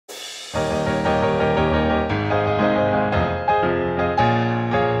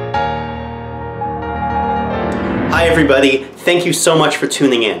Hi everybody, thank you so much for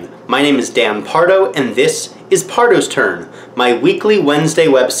tuning in. My name is Dan Pardo, and this is Pardo's Turn, my weekly Wednesday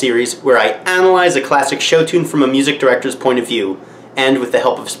web series where I analyze a classic show tune from a music director's point of view, and with the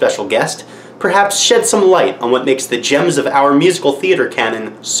help of a special guest, perhaps shed some light on what makes the gems of our musical theater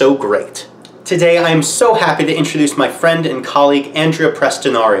canon so great. Today I am so happy to introduce my friend and colleague Andrea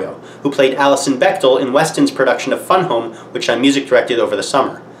Prestinario, who played Alison Bechtel in Weston's production of Fun Home, which I music directed over the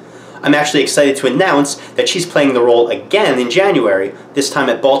summer. I'm actually excited to announce that she's playing the role again in January, this time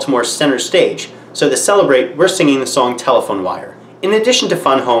at Baltimore's Center Stage. So to celebrate, we're singing the song Telephone Wire. In addition to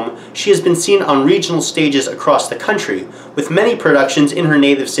Fun Home, she has been seen on regional stages across the country, with many productions in her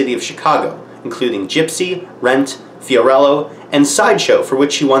native city of Chicago, including Gypsy, Rent, Fiorello, and Sideshow, for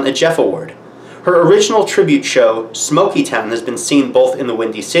which she won a Jeff Award. Her original tribute show, Smokytown, has been seen both in the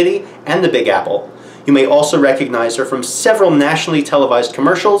Windy City and the Big Apple. You may also recognize her from several nationally televised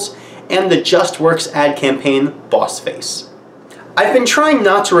commercials and the Just Works ad campaign, Boss Face. I've been trying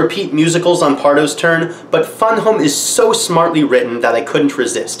not to repeat musicals on Pardo's Turn, but Fun Home is so smartly written that I couldn't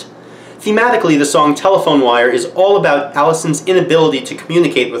resist. Thematically, the song Telephone Wire is all about Alison's inability to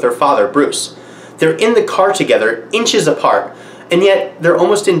communicate with her father, Bruce. They're in the car together, inches apart, and yet they're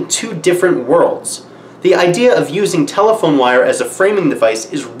almost in two different worlds. The idea of using telephone wire as a framing device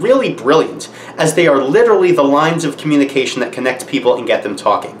is really brilliant, as they are literally the lines of communication that connect people and get them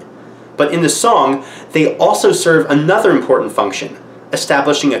talking. But in the song, they also serve another important function,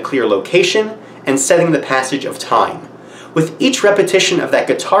 establishing a clear location and setting the passage of time. With each repetition of that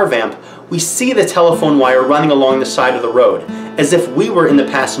guitar vamp, we see the telephone wire running along the side of the road, as if we were in the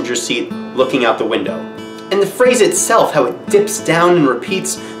passenger seat looking out the window. And the phrase itself, how it dips down and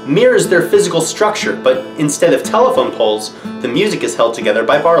repeats, mirrors their physical structure, but instead of telephone poles, the music is held together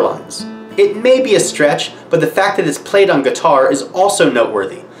by bar lines. It may be a stretch, but the fact that it's played on guitar is also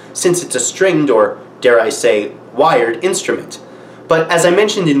noteworthy, since it's a stringed, or dare I say, wired instrument. But as I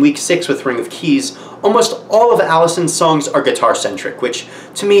mentioned in week 6 with Ring of Keys, almost all of Alison's songs are guitar-centric, which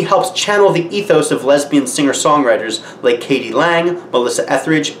to me helps channel the ethos of lesbian singer-songwriters like Katie Lang, Melissa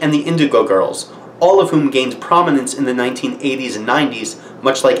Etheridge, and the Indigo Girls, all of whom gained prominence in the 1980s and 90s,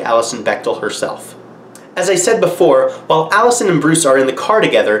 much like Alison Bechtel herself. As I said before, while Alison and Bruce are in the car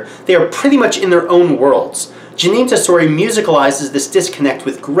together, they are pretty much in their own worlds. Jeanine Tesori musicalizes this disconnect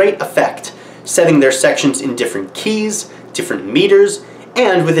with great effect, setting their sections in different keys, different meters,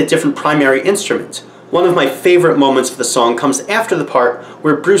 and with a different primary instrument. One of my favorite moments of the song comes after the part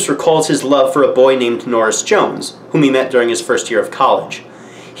where Bruce recalls his love for a boy named Norris Jones, whom he met during his first year of college.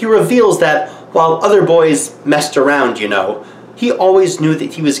 He reveals that, while other boys messed around, you know, he always knew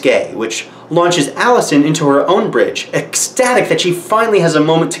that he was gay, which launches Alison into her own bridge, ecstatic that she finally has a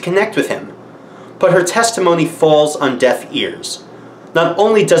moment to connect with him. But her testimony falls on deaf ears. Not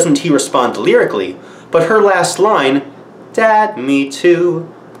only doesn't he respond lyrically, but her last line, "Dad, me too,"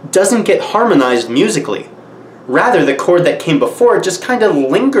 doesn't get harmonized musically. Rather, the chord that came before it just kind of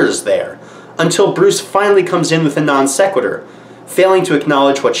lingers there, until Bruce finally comes in with a non sequitur, failing to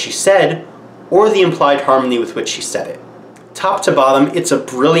acknowledge what she said, or the implied harmony with which she said it. Top to bottom, it's a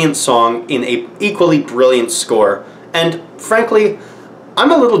brilliant song in an equally brilliant score, and frankly, I'm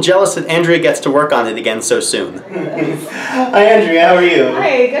a little jealous that Andrea gets to work on it again so soon. Hi Andrea, how are you?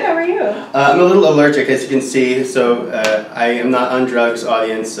 Hi, good, how are you? I'm a little allergic, as you can see, so I am not on drugs,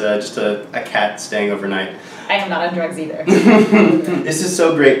 audience, just a cat staying overnight. I am not on drugs either. This is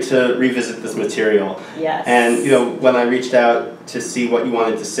so great to revisit this material. Yes. And, you know, when I reached out to see what you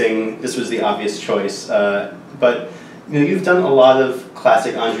wanted to sing, this was the obvious choice. But, you know, you've done a lot of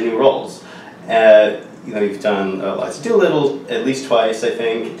classic ingenue roles. You know, you've done Liza Doolittle at least twice, I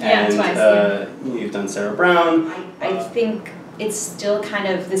think. Yeah, and, twice, yeah. You've done Sarah Brown. I think it's still kind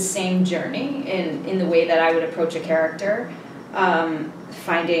of the same journey in the way that I would approach a character,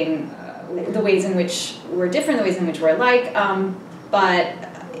 finding the ways in which we're different, the ways in which we're alike, but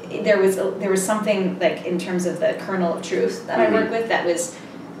there was something like in terms of the kernel of truth that I worked with that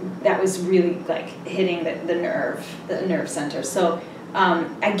was really like hitting the nerve center. So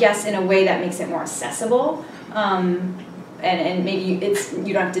I guess in a way that makes it more accessible, and maybe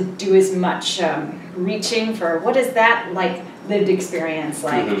you don't have to do as much reaching for what is that like lived experience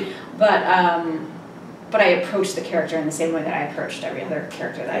like, but I approached the character in the same way that I approached every other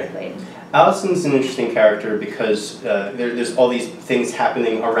character that I played. Alison's an interesting character because there's all these things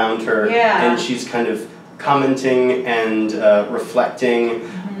happening around her, and she's kind of commenting and reflecting,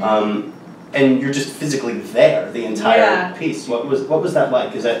 and you're just physically there the entire piece. What was that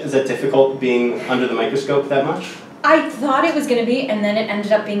like? Is that difficult being under the microscope that much? I thought it was going to be, and then it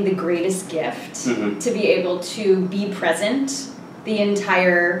ended up being the greatest gift to be able to be present the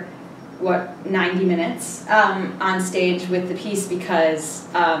entire 90 minutes on stage with the piece because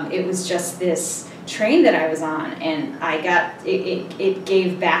it was just this train that I was on, and I got it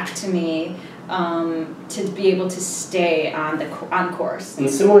gave back to me to be able to stay on course. And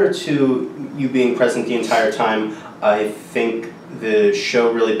similar to you being present the entire time, I think the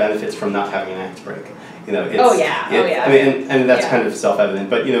show really benefits from not having an act break. You know, oh yeah. I mean, and that's kind of self-evident,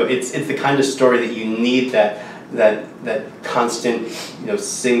 but you know, it's the kind of story that you need that constant, you know,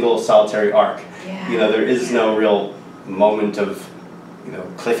 single solitary arc. Yeah. You know, there is no real moment of, you know,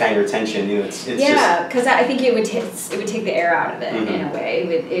 cliffhanger tension. You know, it's yeah, because I think it would take the air out of it in a way.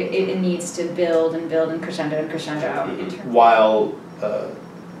 It needs to build and build and crescendo and crescendo. While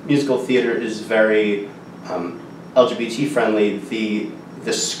musical theater is very LGBT friendly,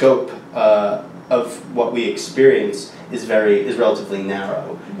 the scope of what we experience is relatively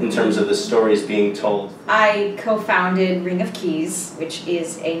narrow in terms of the stories being told. I co-founded Ring of Keys, which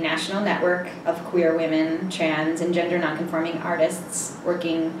is a national network of queer women, trans, and gender nonconforming artists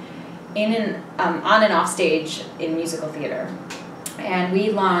working in and on and off stage in musical theater. And we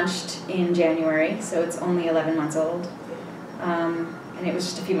launched in January, so it's only 11 months old. And it was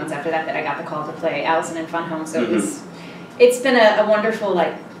just a few months after that I got the call to play Allison in Fun Home. So it's been a wonderful,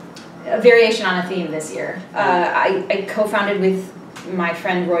 like, a variation on a theme this year. I co-founded with my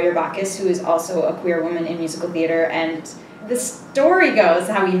friend Roy Orbach, who is also a queer woman in musical theater, and the story goes,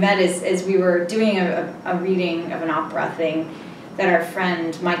 how we met is we were doing a reading of an opera thing that our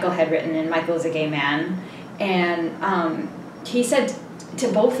friend Michael had written, and Michael is a gay man, and he said to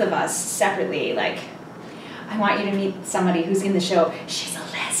both of us separately, like, I want you to meet somebody who's in the show. She's a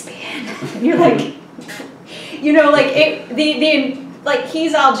lesbian. And you're like, you know, like, like,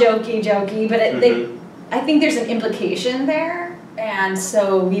 he's all jokey, but I think there's an implication there. And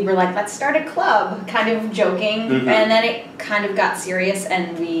so we were like, let's start a club, kind of joking. And then it kind of got serious,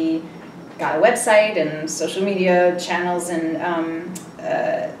 and we got a website and social media channels and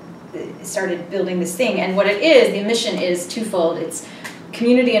started building this thing. And what it is, the mission is twofold. It's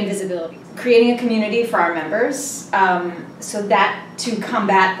community and visibility. Creating a community for our members, so that to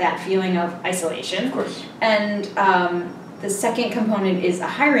combat that feeling of isolation. Of course. And the second component is a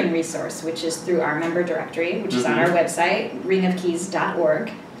hiring resource, which is through our member directory, which is on our website,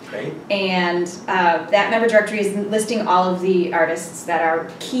 ringofkeys.org. Great. And that member directory is listing all of the artists that are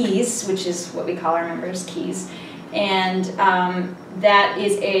keys, which is what we call our members, keys. And that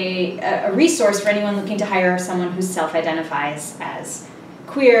is a resource for anyone looking to hire someone who self-identifies as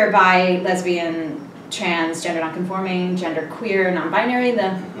queer, bi, lesbian, trans, gender nonconforming, gender queer, non-binary,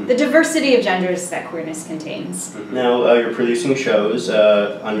 the diversity of genders that queerness contains. Now you're producing shows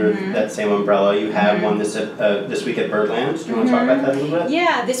under that same umbrella. You have one this week at Birdland. Do you want to talk about that a little bit?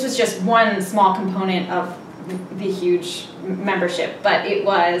 Yeah, this was just one small component of the huge membership, but it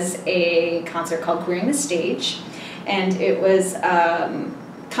was a concert called Queering the Stage, and it was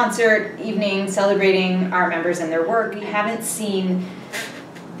concert evening celebrating our members and their work. We haven't seen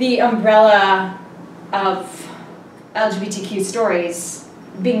the umbrella of LGBTQ stories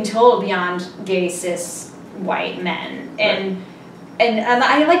being told beyond gay, cis, white men. And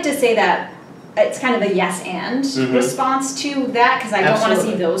I like to say that it's kind of a yes and response to that, because I don't want to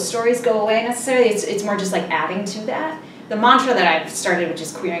see those stories go away necessarily. It's more just like adding to that. The mantra that I've started, which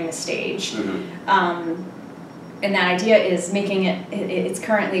is queering the stage, and that idea is making it's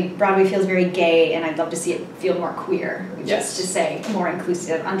currently, Broadway feels very gay, and I'd love to see it feel more queer, just to say more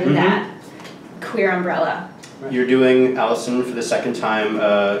inclusive under that queer umbrella. You're doing Allison for the second time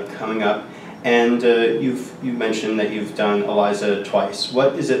coming up, and you mentioned that you've done Eliza twice.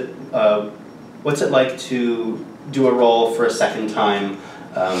 What is it? What's it like to do a role for a second time?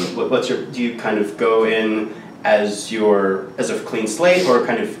 Do you kind of go in as a clean slate, or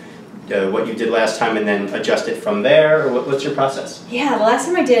kind of what you did last time and then adjust it from there, or what's your process? Yeah, the last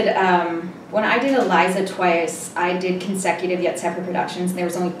time I did, when I did Eliza twice, I did consecutive yet separate productions, and there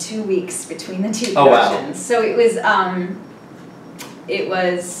was only 2 weeks between the two productions. Wow. So it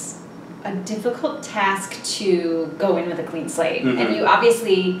was a difficult task to go in with a clean slate, and you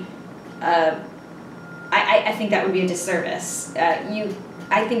obviously, I think that would be a disservice.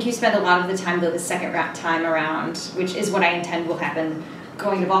 I think you spend a lot of the time, though, the second time around, which is what I intend will happen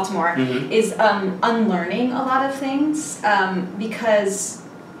going to Baltimore, is unlearning a lot of things, because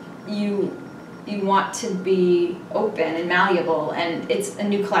you want to be open and malleable, and it's a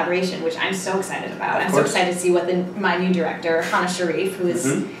new collaboration, which I'm so excited about. I'm so excited to see what my new director, Hannah Sharif, who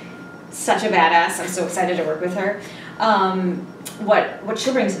is such a badass, I'm so excited to work with her, what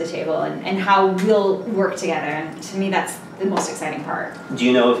she'll bring to the table, and how we'll work together. And to me, that's the most exciting part. Do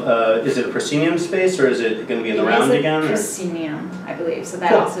you know if, is it a proscenium space or is it going to be in the round again? It is a proscenium, I believe, so that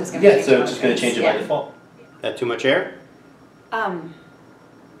Cool. also is going to Yeah, change. so it's just going to change it by default. That too much air? Mm-mm.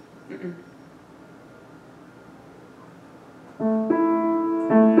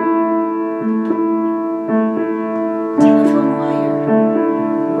 Telephone wire,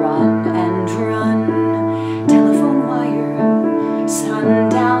 run and run. Telephone wire,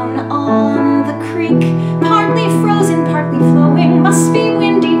 sundown on the creek. Partly frozen, partly flowing. Must be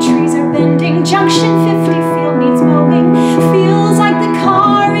windy, trees are bending. Junction 50 field needs mowing. Feels like the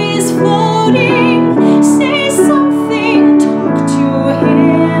car is floating. Say something, talk to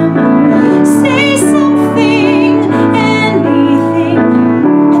him. Say something, anything.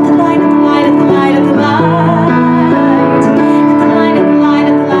 At the light, at the light, at the light, at the light. At the light, at the light,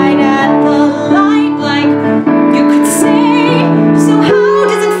 at the light, at the light. Like you could say. So how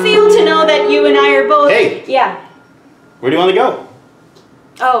does it feel to know that you and I are both? Hey! Yeah. Where do you want to go?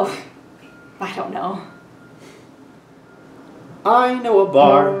 Oh, I don't know. I know a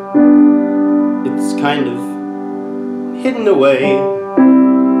bar. It's kind of hidden away.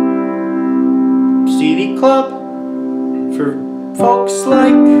 CD club for folks like,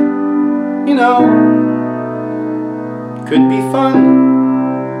 you know, could be fun.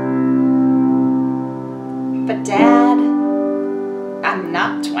 But Dad, I'm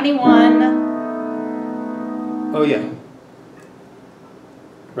not 21. Oh yeah.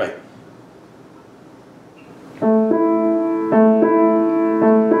 Right.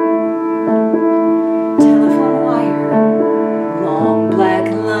 Telephone wire, long black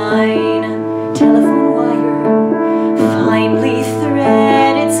line. Telephone wire, finely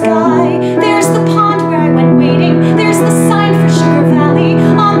threaded sky. There's the pond where I went wading. There's the sign for Sugar Valley.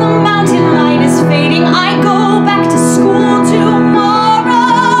 On the mountain light is fading. I go back to school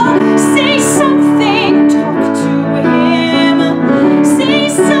tomorrow. Say something, talk to him. Say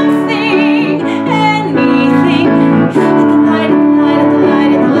something, anything. At the light, at the light, at the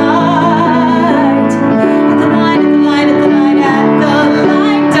light, at the light. At the light, at the light, at the light, at the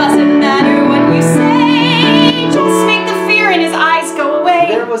light. Doesn't matter what you say. Just make the fear in his eyes go away.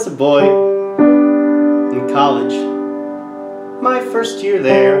 There was a boy in college, my first year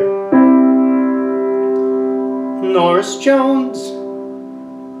there. Norris Jones,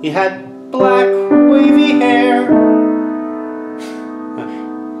 he had black wavy hair.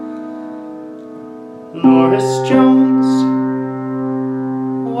 Norris Jones,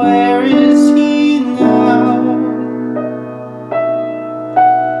 where is he now?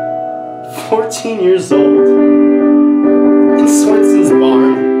 14 years old, in Swenson's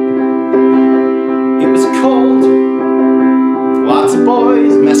barn. It was cold, lots of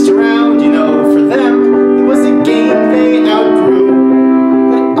boys messed around, you know, for them it was a game they outgrew,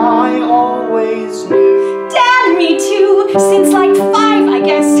 but I always knew. Dad, me too. Since like 5, I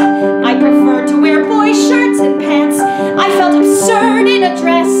guess. I preferred to wear boy shirts and pants. I felt absurd in a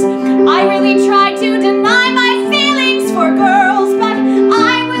dress. I really tried to deny my feelings for girls, but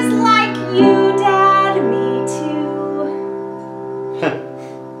I was like you, Dad, me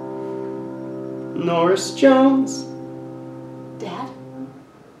too. Norris Jones, Dad?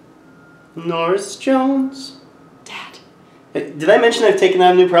 Norris Jones. Dad. Hey, did I mention I've taken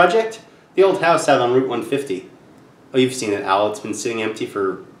on a new project? The old house out on Route 150. Oh, you've seen it, Al. It's been sitting empty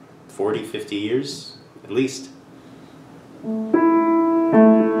for 40, 50 years, at least.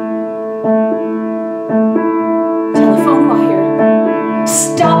 Telephone wire.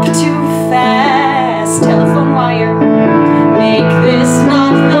 Stop too fast. Telephone wire. Make this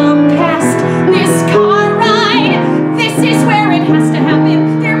not the past. This car ride. This is where it has to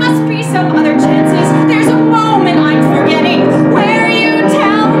happen. There must be some other chances. There's a moment I'm forgetting where you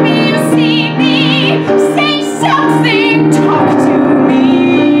tell me you see me. Say something. Talk to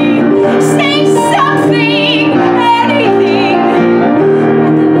me. Say something. Anything.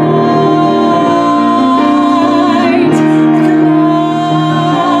 At the light.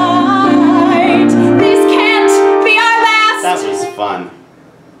 At the light. This can't be our last. That was fun.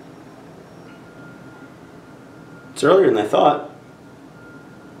 It's earlier than I thought.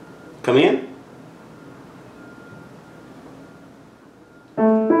 Coming in?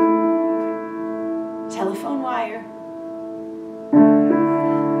 Telephone wire.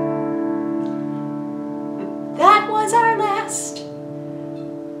 That was our last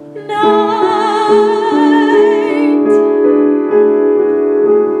night.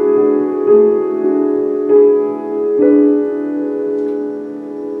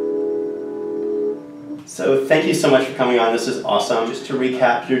 So thank you so much for coming on. This is awesome. Just to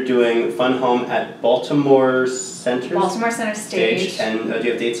recap, you're doing Fun Home at Baltimore Center Baltimore Center Stage. And do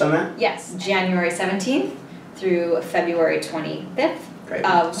you have dates on that? Yes, January 17th through February 25th. Great.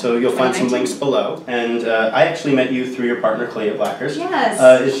 So you'll find some links below. And I actually met you through your partner, Klea Blackhurst.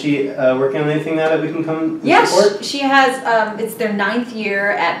 Yes. Is she working on anything now that we can come support? She has, it's their 9th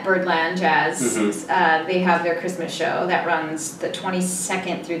year at BIRDLAND Jazz. Mm-hmm. They have their Christmas show that runs the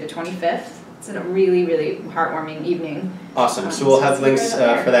 22nd through the 25th. It's a really, really heartwarming evening. Awesome. So we'll have links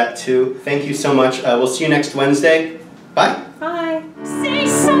for that too. Thank you so much. We'll see you next Wednesday. Bye.